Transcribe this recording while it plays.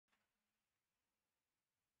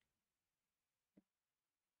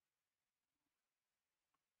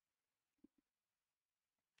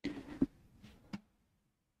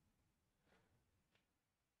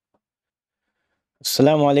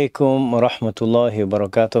Assalamu alaikum wa rahmatullahi wa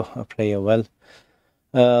barakatuh. I pray you're well.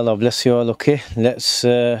 Allah bless you all. Okay, let's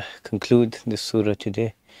conclude this surah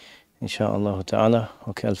today, inshaAllah ta'ala.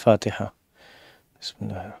 Okay, Al-Fatiha.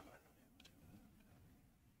 Bismillah.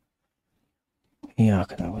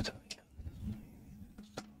 إياك نعبد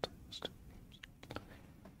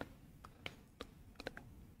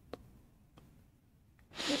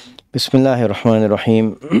بسم الله الرحمن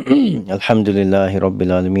الرحيم الحمد لله رب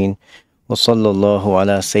العالمين وصلى الله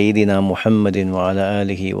على سيدنا محمد وعلى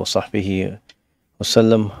آله وصحبه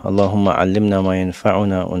وسلم. اللهم علمنا ما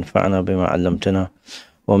ينفعنا وانفعنا بما علمتنا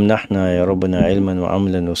وامنحنا يا ربنا علما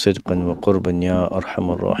وعملا وصدقا وقربا يا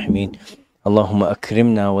أرحم الراحمين. اللهم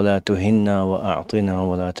أكرمنا ولا تهنا وأعطنا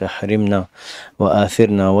ولا تحرمنا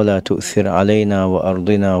وآثرنا ولا تؤثر علينا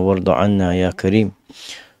وأرضنا وارض عنا يا كريم.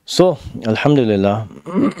 So, Alhamdulillah,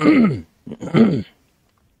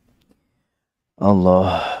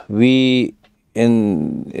 Allah, we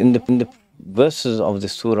in the verses of the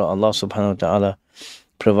surah, Allah subhanahu wa ta'ala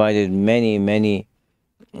provided many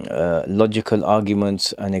logical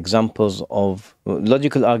arguments and examples of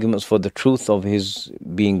logical arguments for the truth of His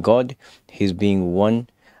being God, His being one,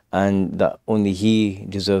 and that only He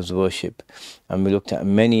deserves worship. And we looked at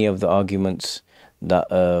many of the arguments that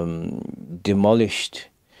demolished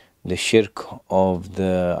the shirk of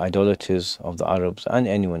the idolaters of the Arabs and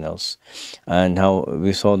anyone else, and how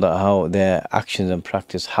we saw that how their actions and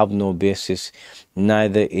practice have no basis,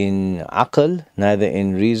 neither in aql, neither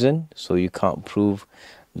in reason. So you can't prove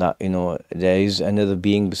that there is another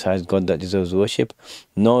being besides God that deserves worship,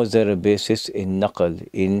 nor is there a basis in naql,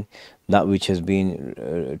 in that which has been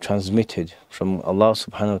transmitted from Allah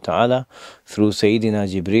subhanahu wa ta'ala through Sayyidina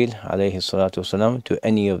Jibreel alayhi salatu wasalam to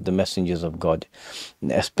any of the messengers of God,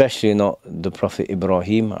 especially not the Prophet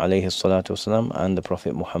Ibrahim alayhi salatu wasalam and the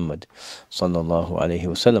Prophet Muhammad sallallahu alayhi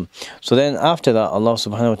wasallam. So then after that, Allah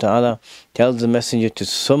subhanahu wa ta'ala tells the messenger to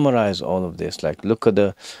summarize all of this. Like, look at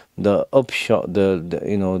the upshot,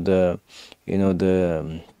 the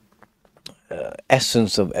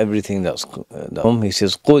essence of everything that's he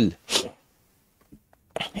says qul.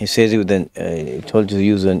 He says it with he told you to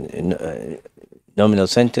use a nominal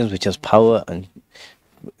sentence which has power and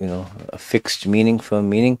a fixed meaning, firm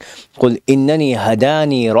meaning. قل إنني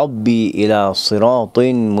هداني ربي إلى صراط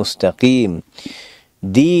مستقيم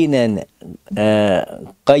دينا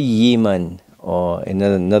قيما, or in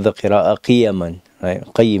another قراءة قيما, right?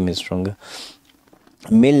 قيم is stronger.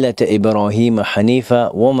 ملة إبراهيم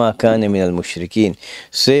حنيفا وما كان من المشركين.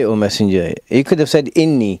 Say, O Messenger, you could have said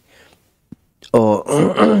إني, or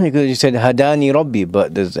you could have said هداني ربي,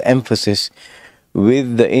 but there's emphasis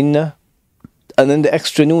with the inna, and then the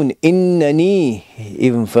extra noon, innani,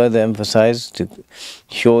 even further emphasized to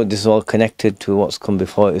show this is all connected to what's come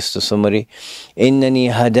before. It's the summary.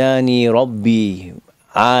 Innani hadani rabbi,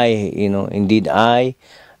 I, indeed I,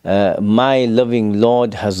 my loving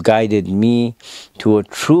Lord has guided me to a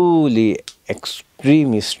truly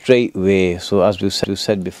extremely straight way. So as we've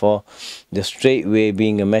said before, the straight way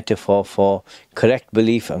being a metaphor for correct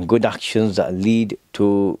belief and good actions that lead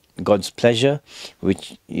to God's pleasure,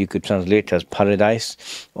 which you could translate as paradise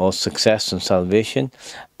or success and salvation.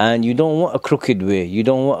 And you don't want a crooked way. You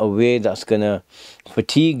don't want a way that's going to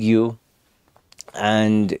fatigue you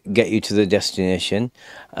and get you to the destination,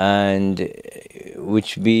 and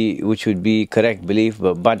which would be correct belief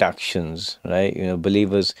but bad actions, right?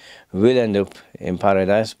 Believers will end up in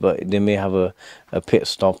paradise, but they may have a pit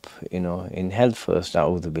stop in hell first,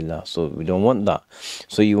 a'udhu billah. So we don't want that.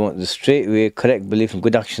 So you want the straight way, correct belief and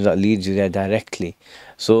good actions that leads you there directly.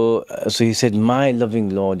 So he said, my loving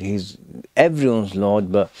Lord, He's everyone's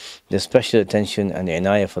Lord, but there's special attention and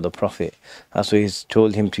inayah for the Prophet. That's why He's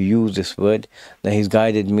told him to use this word, that He's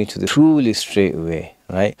guided me to the truly straight way,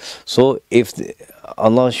 right? So if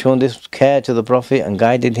Allah has shown this care to the Prophet and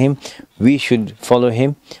guided him, we should follow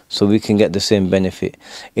him so we can get the same benefit.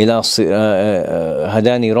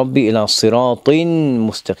 Hadani Rabbi ila siratin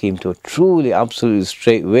mustaqim, to a truly absolutely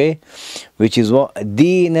straight way, which is what?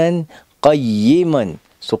 Deenan qayyiman.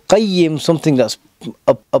 So qayyim, something that's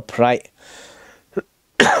upright,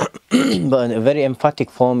 but a very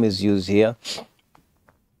emphatic form is used here.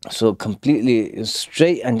 So completely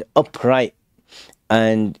straight and upright,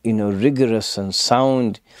 and rigorous and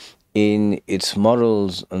sound in its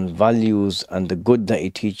morals and values and the good that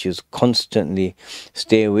it teaches. Constantly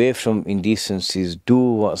stay away from indecencies, do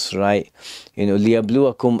what's right.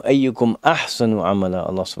 لِيَبْلُوَكُمْ أَيُّكُمْ أَحْسَنُ عَمَلًا.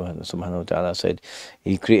 Allah subhanahu wa ta'ala said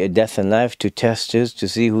He created death and life to test us, to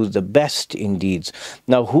see who's the best in deeds.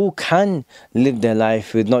 Now, who can live their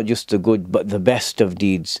life with not just the good but the best of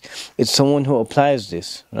deeds? It's someone who applies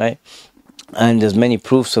this, right? And there's many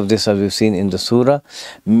proofs of this, as we've seen in the surah.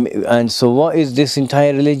 And so what is this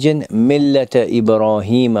entire religion? Millata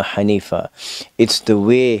Ibrahim Hanifa. It's the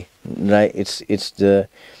way, right? It's the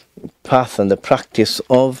path and the practice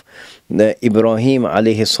of the Ibrahim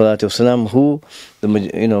alayhi salatu wasalam, who,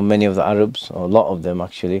 many of the Arabs, or a lot of them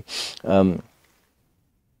actually,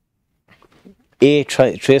 A,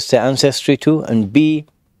 trace their ancestry to, and B,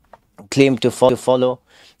 claim to follow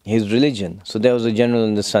his religion. So there was a general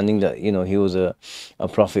understanding that, he was a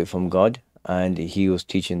prophet from God, and he was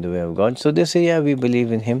teaching the way of God. So they say, yeah, we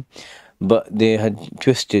believe in him. But they had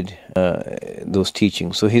twisted those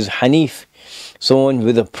teachings. So he's Hanif, someone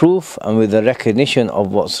with a proof and with a recognition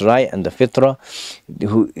of what's right and the fitrah,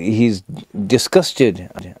 who he's disgusted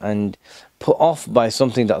and put off by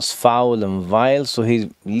something that's foul and vile, so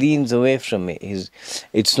he leans away from it.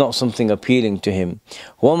 It's not something appealing to him.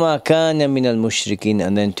 وَمَا كَانَ مِنَ الْمُشْرِكِينَ,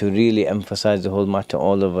 and then to really emphasize the whole matter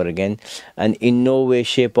all over again. And in no way,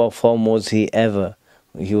 shape or form was he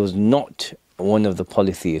was not one of the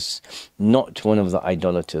polytheists, not one of the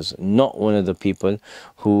idolaters, not one of the people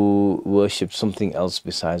who worshipped something else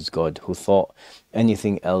besides God, who thought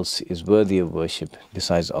anything else is worthy of worship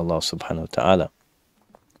besides Allah subhanahu wa ta'ala.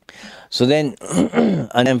 So then,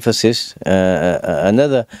 an emphasis,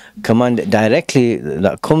 another command directly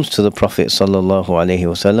that comes to the Prophet sallallahu alaihi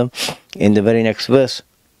wasallam in the very next verse.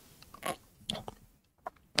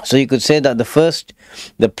 So you could say that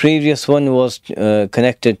the previous one was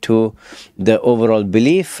connected to the overall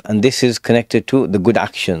belief, and this is connected to the good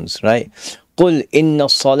actions, right? قُلْ إِنَّ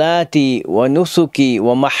الصَّلَاةِ وَنُسُكِي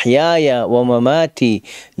وَمَحْيَايَ وَمَمَاتِي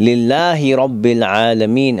لِلَّهِ رَبِّ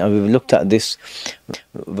الْعَالَمِينَ. And we've looked at this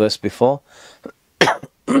verse before,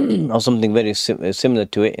 or something very similar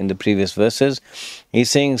to it in the previous verses. He's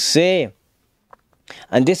saying, say,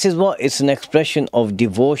 and this is what it's an expression of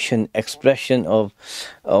devotion, expression of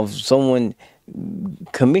someone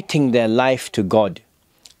committing their life to God.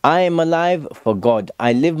 I am alive for God.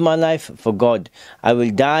 I live my life for God. I will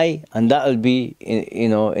die, and that will be,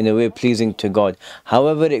 in a way pleasing to God.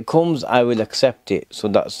 However it comes, I will accept it. So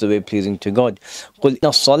that's the way pleasing to God. قُلْ إِنَّ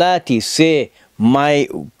الصَّلَاةِ, say, my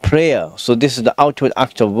prayer. So this is the outward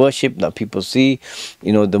act of worship that people see.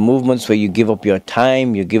 The movements where you give up your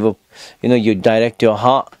time, you give up, you direct your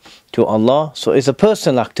heart to Allah. So it's a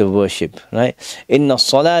personal act of worship, right? Inna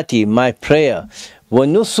salati, my prayer. Wa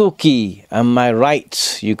nusuki, and my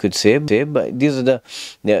rights, you could say. But these are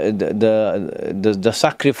the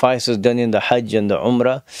sacrifices done in the Hajj and the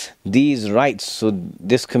Umrah. These rights, so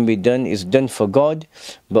this can be done, is done for God,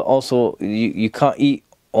 but also you can't eat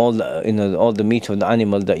all the meat of the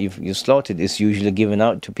animal that you've slaughtered. Is usually given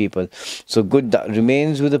out to people. So good that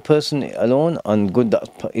remains with the person alone, and good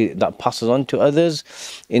that passes on to others.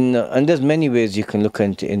 And there's many ways you can look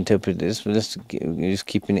and interpret this. But let's just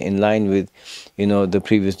keeping it in line with the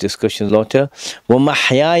previous discussion. Slaughter. Well,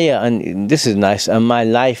 mahyaya, and this is nice. And my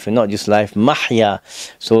life, and not just life. Mahya.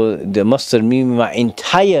 So the masdar mean my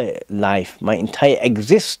entire life, my entire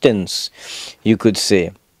existence, you could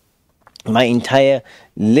say. My entire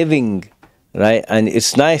living, right? And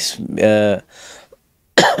it's nice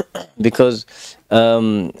because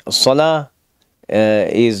salah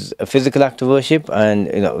is a physical act of worship,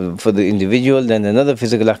 and for the individual, then another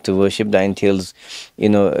physical act of worship that entails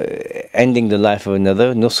ending the life of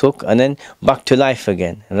another, nusuk, and then back to life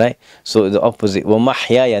again, right? So the opposite, wa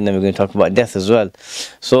mahyaya, and then we're going to talk about death as well.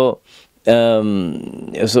 So wa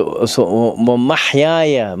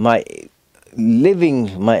mahyaya, my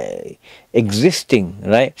living, my existing,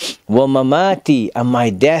 right? Wa mamati, and my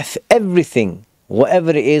death, everything, whatever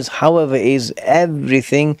it is, however it is,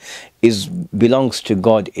 everything belongs to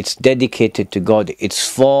God. It's dedicated to God. It's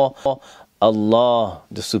for Allah,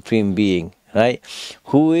 the Supreme Being, right?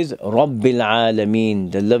 Who is Rabbil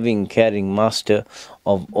Alameen, the loving, caring master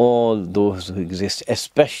of all those who exist,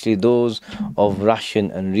 especially those of ration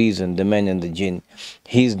and reason, the men and the jinn.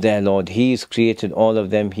 He's their Lord. He's created all of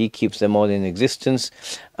them. He keeps them all in existence,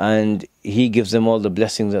 and He gives them all the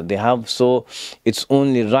blessings that they have. So it's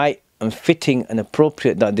only right and fitting and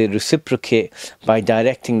appropriate that they reciprocate by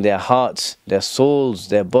directing their hearts, their souls,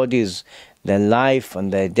 their bodies, their life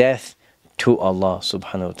and their death to Allah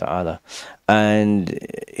subhanahu wa ta'ala. And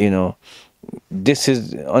this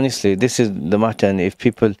is, honestly, this is the matter. And if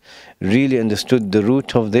people really understood the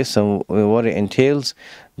root of this and what it entails,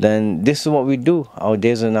 then this is what we do. Our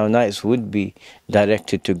days and our nights would be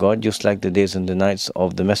directed to God, just like the days and the nights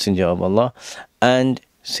of the Messenger of Allah and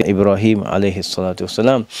Ibrahim alayhi salatu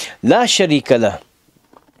wasalam. La sharika lah.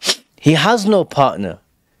 He has no partner.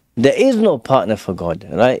 There is no partner for God,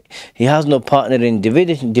 right? He has no partner in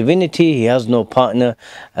divinity. He has no partner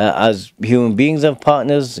as human beings have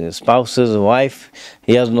partners, spouses, wife.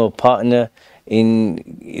 He has no partner in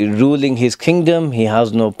ruling his kingdom. He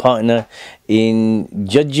has no partner in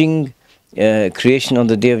judging creation on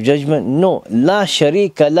the day of judgment. No, la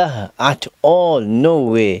sharika lah, at all, no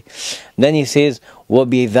way. Then he says,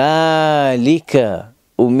 وَبِذَلِكَ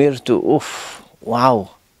umirtu. Oof, wow.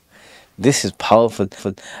 This is powerful.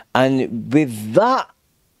 And with that,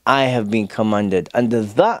 I have been commanded. And the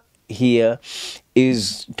that here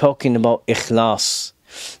is talking about ikhlas.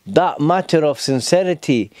 That matter of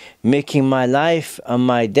sincerity, making my life and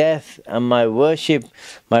my death and my worship,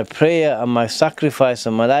 my prayer and my sacrifice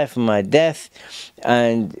and my life and my death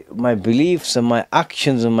and my beliefs and my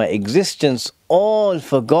actions and my existence, all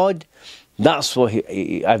for God. That's what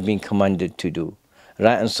I've been commanded to do.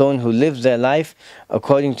 Right? And someone who lives their life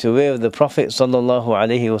according to the way of the Prophet sallallahu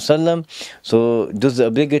alaihi wasallam, so does the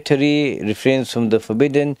obligatory, refrains from the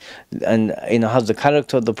forbidden, and has the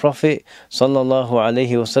character of the Prophet sallallahu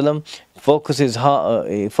alaihi wasallam,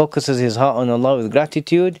 focuses his heart on Allah with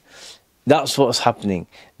gratitude. That's what's happening.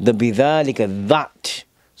 The bidhalika, that.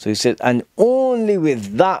 So he said, and only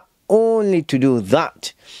with that, only to do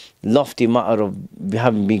that lofty matter of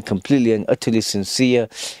having been completely and utterly sincere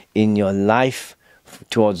in your life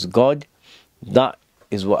towards God, that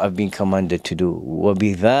is what I've been commanded to do.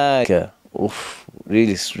 وَبِذَلِكَ,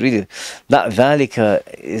 really, that dhalika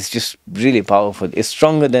is just really powerful. It's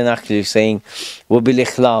stronger than actually saying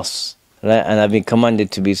وَبِالْإِخْلَاص, right? And I've been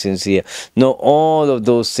commanded to be sincere. No, all of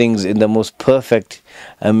those things in the most perfect,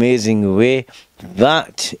 amazing way.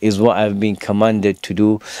 That is what I've been commanded to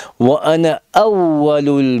do. وَأَنَا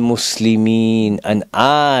أَوَّلُ الْمُسْلِمِينَ, and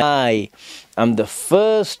I am the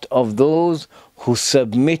first of those who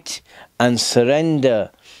submit and surrender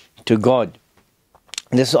to God.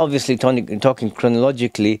 This is obviously talking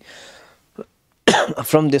chronologically.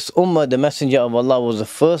 From this ummah, the Messenger of Allah was the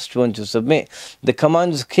first one to submit. The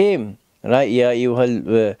commands came, right? Ya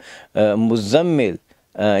ayyuhal muzammil,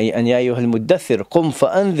 and ya ayyuhal muddathir, qum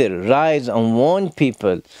fa'anzir, rise and warn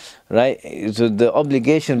people. Right? So the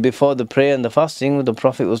obligation before the prayer and the fasting, the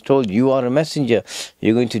Prophet was told, you are a messenger.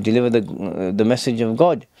 You're going to deliver the message of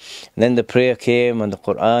God. And then the prayer came and the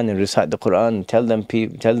Quran, and recite the Quran, and tell them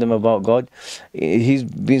about God. He's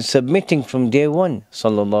been submitting from day one,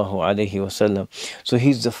 sallallahu alaihi wasallam. So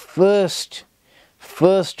he's the first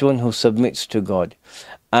one who submits to God.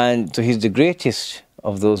 And so he's the greatest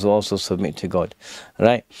of those who also submit to God.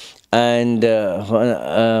 Right? And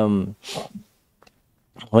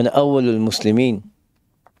وَأَوَّلُ الْمُسْلِمِينَ.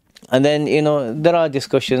 And then, there are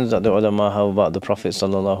discussions that the ulama have about the Prophet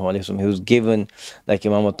sallallahu alaihi wasallam. He was given, like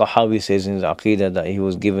Imam al-Tahawi says in his Aqidah, that he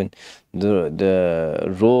was given the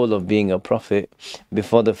role of being a prophet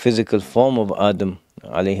before the physical form of Adam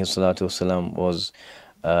alayhi salatu wasalam was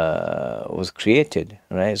created,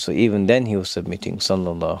 right? So even then he was submitting,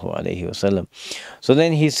 sallallahu alaihi wasallam. So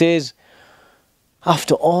then he says,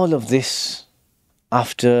 after all of this,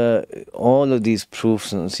 after all of these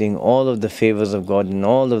proofs and seeing all of the favors of God and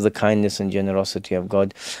all of the kindness and generosity of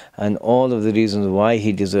God and all of the reasons why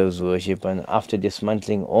He deserves worship, and after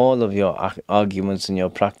dismantling all of your arguments and your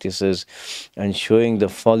practices and showing the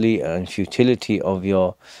folly and futility of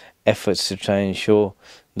your efforts to try and show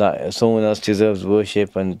that someone else deserves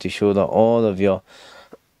worship, and to show that all of your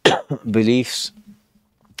beliefs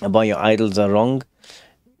about your idols are wrong,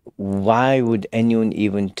 why would anyone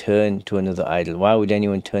even turn to another idol? Why would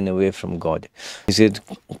anyone turn away from God? He said,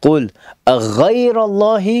 قُلْ أَغَيْرَ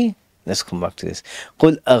اللَّهِ, let's come back to this.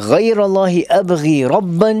 قُلْ أَغَيْرَ اللَّهِ أَبْغِي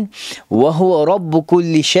رَبًّا وَهُوَ رَبُّ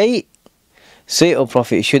كُلِّ شَيْءٍ. Say, O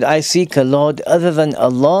Prophet, should I seek a Lord other than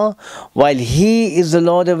Allah while He is the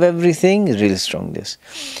Lord of everything? Really strong this.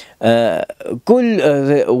 قُلْ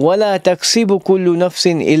وَلَا تَكْسِبُ كُلُّ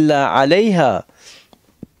نَفْسٍ إِلَّا عَلَيْهَا.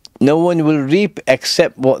 No one will reap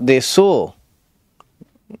except what they sow.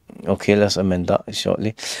 Okay, let's amend that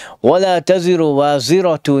shortly. وَلَا تَزِرُ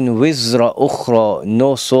وَازِرَةٌ وِزْرَ أُخْرَى.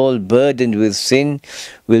 No soul burdened with sin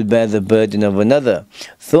will bear the burden of another.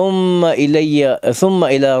 ثُمَّ إِلَى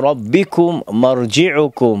رَبِّكُمْ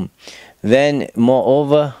مَرْجِعُكُمْ. Then,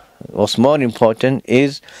 moreover, what's more important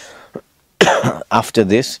is, after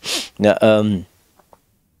this,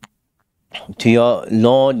 to your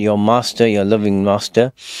Lord, your Master, your loving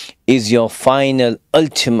Master, is your final,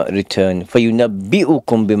 ultimate return.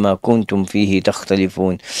 فَيُنَبِّئُكُمْ بِمَا كُنْتُمْ فِيهِ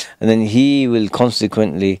تَخْتَلِفُونَ. And then He will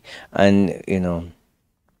consequently, and in a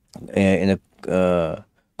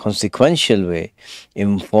consequential way,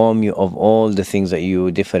 inform you of all the things that you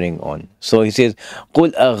are differing on. So he says,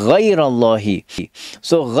 قُلْ أَغَيْرَ اللَّهِ.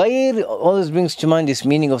 So غayr always brings to mind this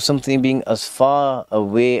meaning of something being as far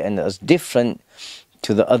away and as different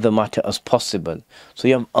to the other matter as possible. So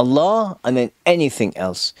you have Allah and then anything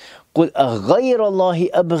else. قُلْ أَغَيْرَ اللَّهِ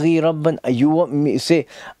أَبْغِي رَبًّا. You want me to say,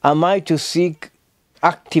 am I to seek,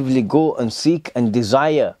 actively go and seek and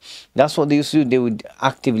desire? That's what they used to do. They would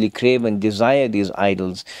actively crave and desire these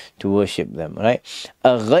idols to worship them, right?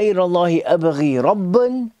 أَغَيْرَ اللَّهِ أَبْغِي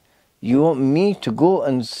رَبًّا. You want me to go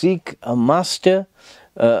and seek a master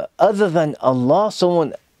other than Allah,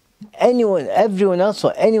 someone, anyone, everyone else,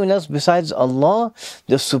 or anyone else besides Allah,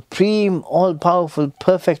 the supreme, all-powerful,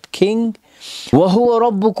 perfect King? وَهُوَ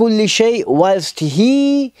رَبُّ كُلِّ شَيْءٍ. Whilst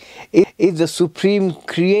He is the supreme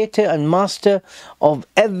creator and master of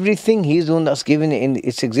everything. He is the one that's given it in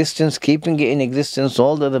its existence, keeping it in existence,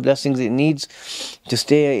 all the other blessings it needs to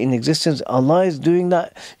stay in existence. Allah is doing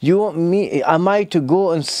that. You want me, am I to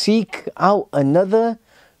go and seek out another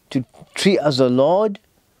to treat as a Lord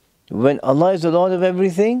when Allah is the Lord of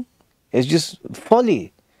everything? It's just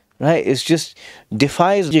folly, right? It's just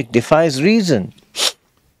defies logic, defies reason.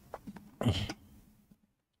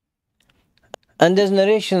 And there's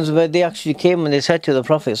narrations where they actually came and they said to the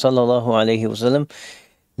Prophet sallallahu alaihi wasallam,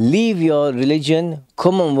 leave your religion,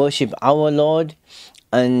 come and worship our Lord,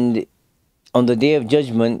 and on the day of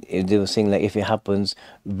judgment, they were saying, like, if it happens,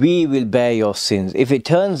 we will bear your sins. If it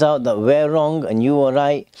turns out that we're wrong and you are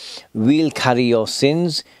right, we'll carry your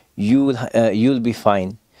sins, you'll be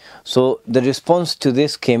fine. So the response to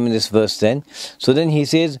this came in this verse then. So then he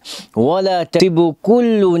says, وَلَا تَكْسِبُ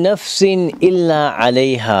كُلُّ نَفْسٍ إِلَّا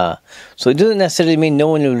عَلَيْهَا. So it doesn't necessarily mean no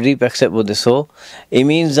one will reap except what they sow. It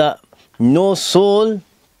means that no soul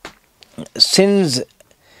sins,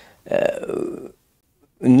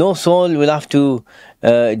 no soul will have to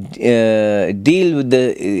deal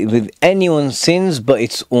with anyone's sins but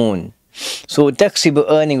its own. So taksibu,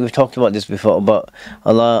 earning, we've talked about this before, about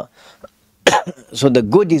Allah. So the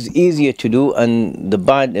good is easier to do, and the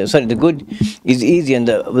bad, the good is easy, and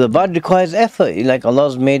the bad requires effort. Like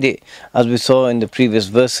Allah's made it, as we saw in the previous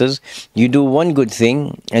verses, you do one good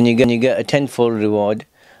thing and you get a tenfold reward,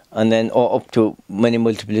 and then or up to many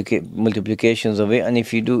multiplications of it. And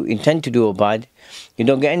if you do intend to do a bad, you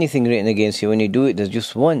don't get anything written against you. When you do it, there's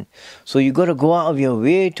just one. So you got to go out of your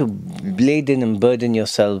way to laden and burden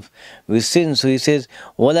yourself with sin. So he says,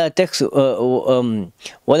 وَلَا تَكْسِبُ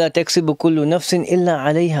كُلُّ نَفْسٍ إِلَّا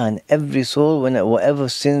عَلَيْهَا. And every soul, whatever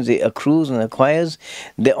sins it accrues and acquires,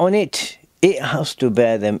 they're on it. It has to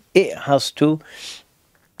bear them. It has to,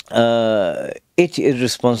 it is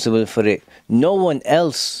responsible for it. No one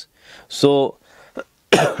else. So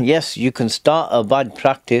yes, you can start a bad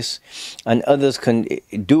practice and others can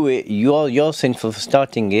do it. You're sinful for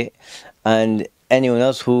starting it, and anyone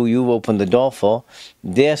else who you open the door for,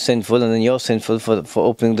 they're sinful, and then you're sinful for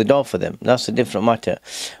opening the door for them. That's a different matter.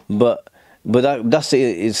 But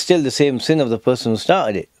it's still the same sin of the person who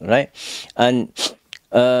started it, right? And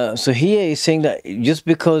so here he's saying that just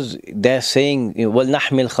because they're saying,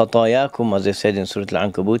 وَلْنَحْمِلْ خَطَايَاكُمْ, as they said in Surah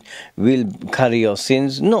Al-Ankabut, we'll carry your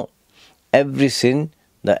sins. No. Every sin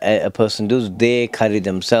that a person does, they carry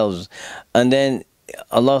themselves. And then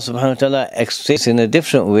Allah subhanahu wa ta'ala explains in a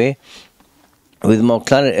different way, with more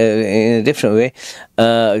clarity, in a different way,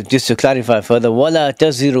 just to clarify further, وَلَا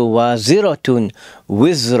تَزِرُ وَازِرَةٌ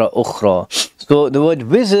وِزْرَ أُخْرَى. So the word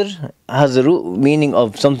wizr has a root meaning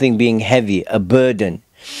of something being heavy, a burden.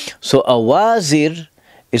 So a wazir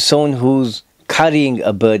is someone who's carrying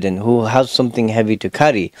a burden, who has something heavy to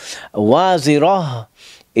carry. A wazirah,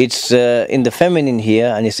 it's in the feminine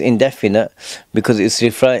here, and it's indefinite because it's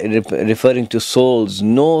referring to souls.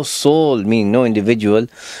 No soul, meaning no individual,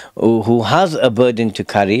 who has a burden to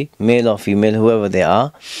carry, male or female, whoever they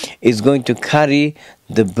are, is going to carry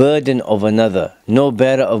the burden of another. No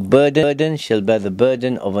bearer of burden shall bear the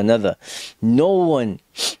burden of another. No one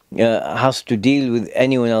has to deal with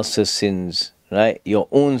anyone else's sins. Right, your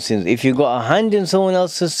own sins. If you got a hand in someone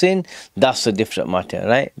else's sin, that's a different matter,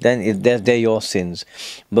 right? Then they're your sins.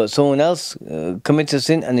 But someone else commits a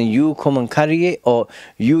sin and then you come and carry it, or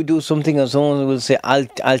you do something and someone will say,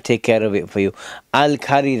 I'll take care of it for you. I'll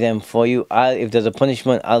carry them for you. If there's a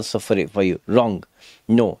punishment, I'll suffer it for you. Wrong.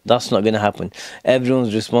 No, that's not going to happen.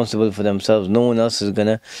 Everyone's responsible for themselves. No one else is going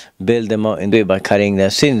to bail them out in the way by carrying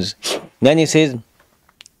their sins. Then he says,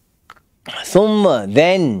 ثُمَّ,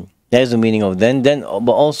 then. There's the meaning of then,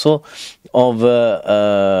 but also of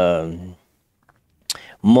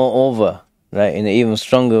moreover, right? In an even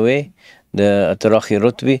stronger way, the Tarahi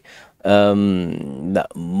Rutbi.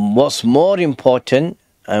 What's more important,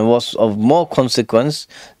 and what's of more consequence,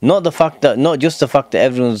 not just the fact that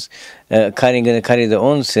everyone's going to carry their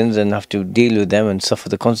own sins and have to deal with them and suffer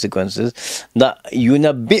the consequences, that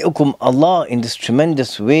yunabbi'ukum, Allah in this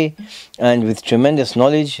tremendous way and with tremendous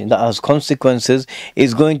knowledge that has consequences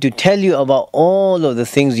is going to tell you about all of the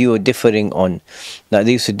things you are differing on. That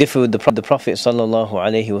they used to differ with the Prophet sallallahu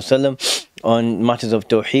alaihi wasallam on matters of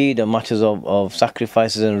tawheed and matters of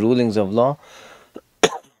sacrifices and rulings of law.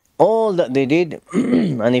 All that they did,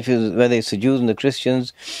 and whether it's the Jews and the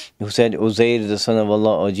Christians who said Uzair is the son of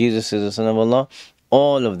Allah or Jesus is the son of Allah,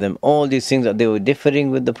 all of them, all these things that they were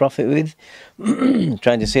differing with the Prophet with,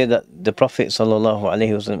 trying to say that the Prophet sallallahu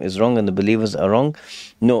alaihi wasallam is wrong and the believers are wrong.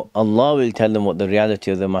 No, Allah will tell them what the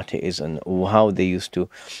reality of the matter is and how they used to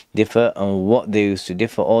differ and what they used to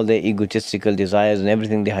differ. All their egotistical desires and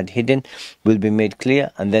everything they had hidden will be made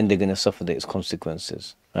clear, and then they're going to suffer its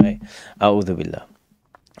consequences. Right? A'udhu billah.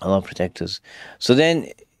 Allah protect us. So then,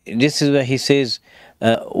 this is where he says,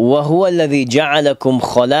 وَهُوَ الَّذِي جَعَلَكُمْ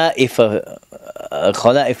خَلَائِفَ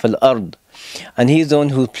الْأَرْضِ, and he is the one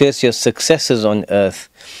who placed your successors on earth.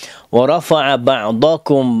 وَرَفَعَ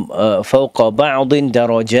بَعْضَكُمْ فَوْقَ بَعْضٍ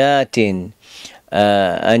دَرَجَاتٍ,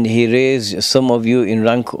 and he raised some of you in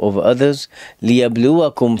rank over others.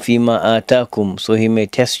 لِيَبْلُوَكُمْ فِيمَا آتَاكُمْ, so he may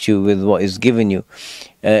test you with what is given you.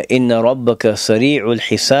 إِنَّ رَبَّكَ سَرِيعُ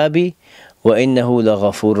الْحِسَابِ وَإِنَّهُ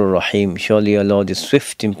لَغَفُورٌ رَحِيمٌ, surely your Lord is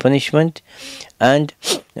swift in punishment, and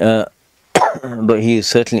but he is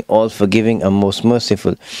certainly all forgiving and most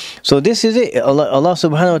merciful. So this is it. Allah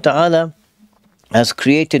subhanahu wa ta'ala has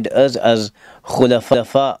created us as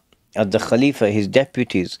khulafa, as the Khalifa, his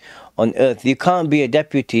deputies on earth. You can't be a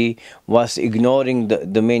deputy whilst ignoring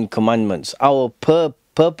the main commandments. Our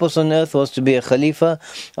purpose on earth was to be a Khalifa.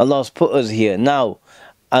 Allah has put us here. Now,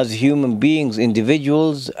 as human beings,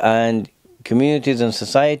 individuals and communities and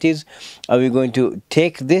societies, are we going to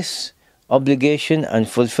take this obligation and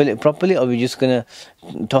fulfill it properly, or are we just going to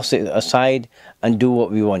toss it aside and do what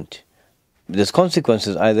we want? There's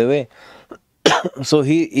consequences either way. So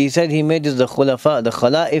he said he made us the khulafa, the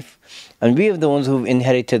khala'if, and we are the ones who've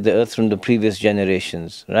inherited the earth from the previous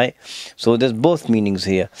generations, right? So there's both meanings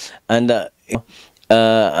here. And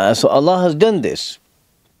so Allah has done this.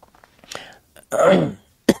 And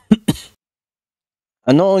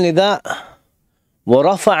not only that,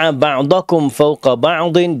 وَرَفَعَ بَعْضَكُمْ فَوْقَ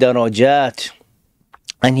بَعْضٍ دَرَجَاتٍ,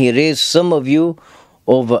 and he raised some of you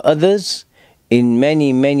over others in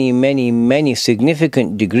many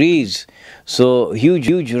significant degrees. So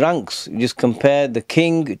huge ranks. Just compare the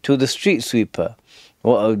king to the street sweeper.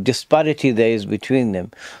 What a disparity there is between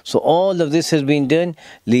them. So all of this has been done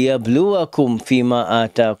لِيَبْلُوَكُمْ فِيمَا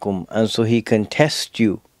آتَاكُمْ, and so he can test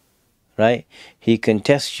you. Right? He can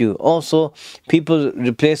test you. Also, people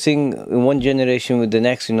replacing one generation with the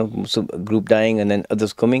next, so group dying and then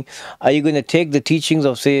others coming. Are you going to take the teachings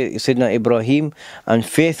of, say, Sayyidina Ibrahim and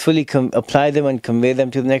faithfully apply them and convey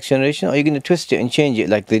them to the next generation? Or are you going to twist it and change it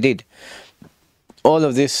like they did? All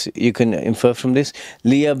of this you can infer from this.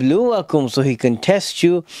 لِيَبْلُوَكُمْ, so he can test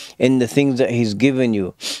you in the things that he's given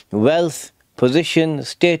you. Wealth, position,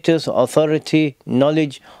 status, authority,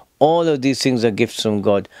 knowledge. All of these things are gifts from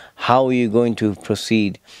God. How are you going to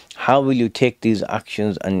proceed? How will you take these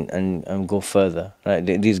actions and go further? Right?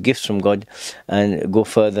 These gifts from God and go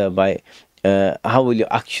further by how will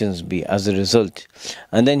your actions be as a result?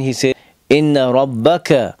 And then he said, Inna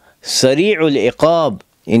Rabbaka Sari'ul Iqab.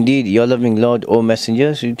 Indeed, your loving Lord, O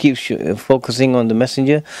Messenger. So you keep focusing on the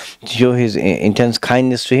Messenger to show his intense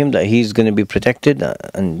kindness to him, that he's going to be protected,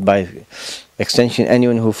 and by extension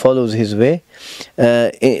anyone who follows his way.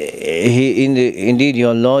 Indeed,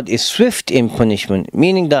 your Lord is swift in punishment,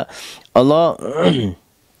 meaning that Allah,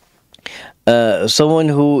 someone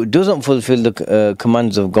who doesn't fulfill the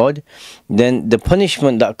commands of God, then the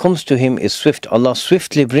punishment that comes to him is swift. Allah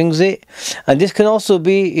swiftly brings it. And this can also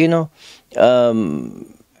be,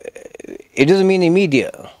 it doesn't mean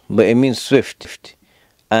immediate, but it means swift.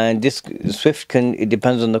 And this swift it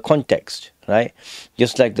depends on the context, right?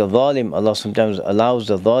 Just like the zalim, Allah sometimes allows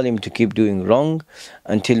the zalim to keep doing wrong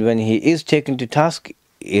until when he is taken to task,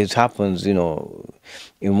 it happens, in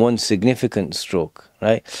one significant stroke,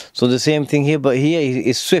 right? So the same thing here, but here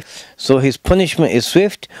is swift. So his punishment is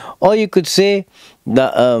swift. Or you could say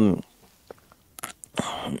that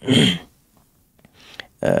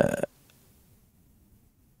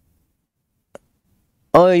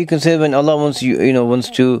or you can say when Allah wants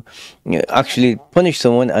to actually punish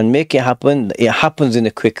someone and make it happens in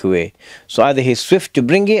a quick way. So either he's swift to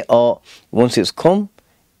bring it, or once it's come,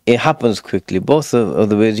 it happens quickly. Both of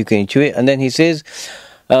the ways you can intuit. And then he says,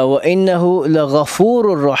 وَإِنَّهُ لَغَفُورٌ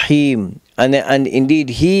رَحِيمٌ, And indeed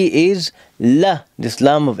He is La. This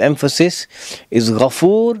lam of emphasis is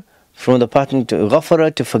Ghafoor, from the pattern to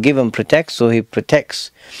Ghafara, to forgive and protect. So He protects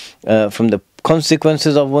from the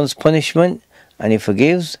consequences of one's punishment, and He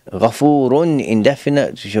forgives. Ghafoorun,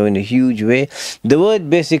 indefinite, to show in a huge way. The word,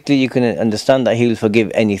 basically, you can understand that He will forgive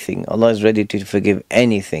anything. Allah is ready to forgive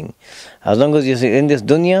anything. As long as you're in this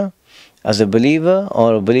dunya, as a believer,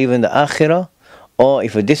 or a believer in the akhirah, or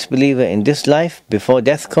if a disbeliever in this life, before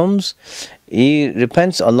death comes, he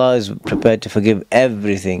repents, Allah is prepared to forgive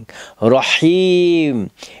everything.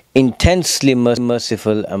 Rahim, intensely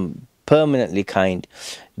merciful and permanently kind.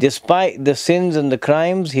 Despite the sins and the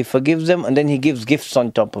crimes, He forgives them, and then He gives gifts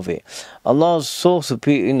on top of it. Allah is so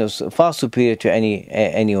superior, far superior to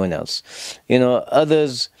anyone else.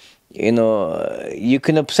 Others, you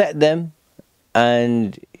can upset them,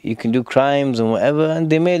 and you can do crimes and whatever, and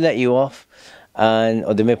they may let you off,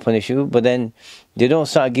 or they may punish you, but then they don't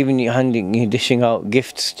start dishing out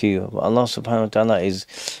gifts to you. But Allah subhanahu wa ta'ala is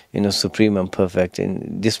supreme and perfect.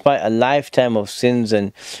 And despite a lifetime of sins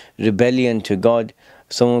and rebellion to God,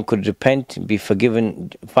 someone could repent, be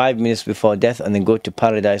forgiven 5 minutes before death, and then go to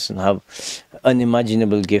paradise and have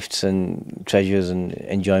unimaginable gifts and treasures and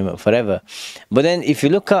enjoyment forever. But then if you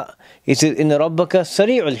look at, it says, Inna Rabbaka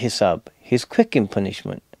Sari'ul Hisab, He's quick in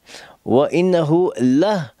punishment. Wa innahu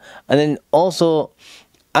lah, and then also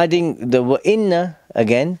adding the wa inna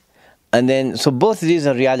again, and then so both of these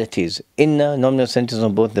are realities. Inna, nominal sentence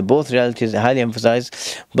on both. They're both realities, highly emphasized,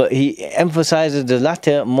 but he emphasizes the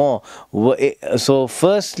latter more. So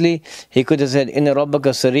firstly, he could have said Inna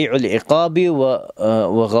Rabbaka Sari'ul Iqabi wa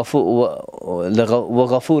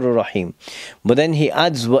Ghafurur Rahim, but then he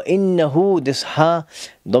adds wa innahu, this ha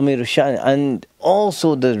Damir Shan. And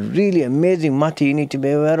also the really amazing matter you need to be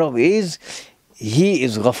aware of is He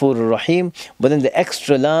is Ghafurur Rahim, but then the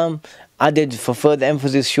extra lam added for further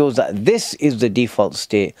emphasis shows that this is the default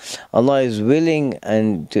state. Allah is willing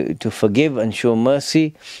and to forgive and show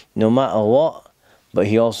mercy no matter what, but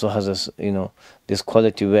He also has this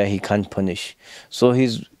quality where He can't punish. So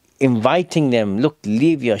He's inviting them, look,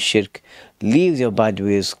 leave your shirk, leave your bad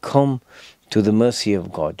ways, come to the mercy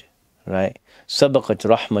of God, right? Sabaqat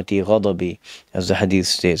rahmati ghadabi, as the hadith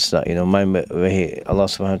states that Allah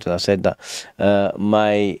subhanahu wa ta'ala said that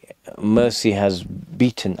my mercy has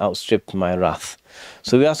outstripped my wrath.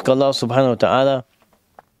 So we ask Allah subhanahu wa ta'ala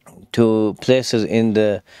to place us in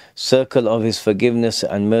the circle of His forgiveness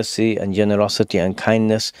and mercy and generosity and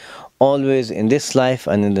kindness, always in this life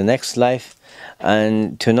and in the next life,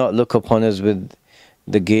 and to not look upon us with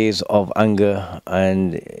the gaze of anger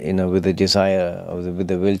and with the desire with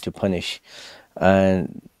the will to punish.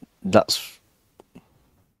 And that's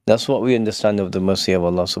what we understand of the mercy of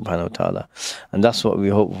Allah subhanahu wa ta'ala, and that's what we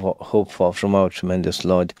hope for from our tremendous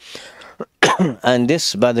Lord. And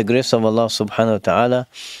this, by the grace of Allah subhanahu wa ta'ala,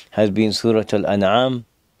 has been Surah Al-An'am,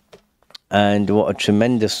 and what a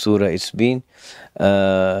tremendous surah it's been.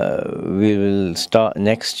 We will start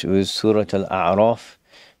next with Surah Al-A'raf,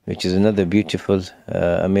 which is another beautiful,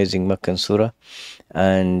 amazing Meccan surah,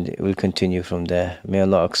 and we'll continue from there. May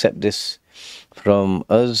Allah accept this from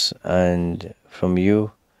us and from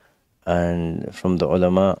you and from the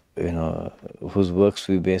ulama, whose works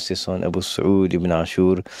we base this on: Abu Sa'ud Ibn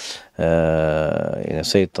Ashur,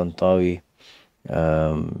 Sayyid Tantawi,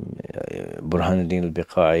 Burhanuddin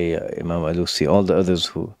al-Biqai, Imam Alusi, all the others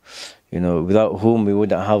who, without whom we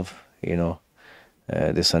wouldn't have,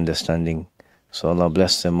 this understanding. So Allah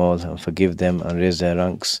bless them all and forgive them and raise their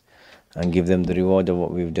ranks and give them the reward of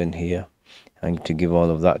what we've done here, and to give all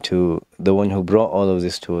of that to the one who brought all of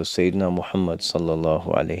this to us, Sayyidina Muhammad sallallahu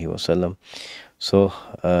alayhi wa sallam. So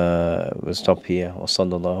we'll stop here. Wa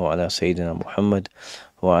sallallahu ala Sayyidina Muhammad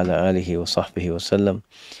wa ala alihi wa sahbihi wa sallam.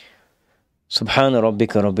 Subhana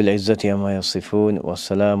rabbika rabbil izzati amma yasifun, wa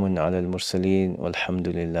salamun ala al-mursaleen,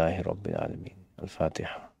 walhamdulillahi rabbil alameen.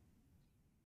 Al-Fatiha.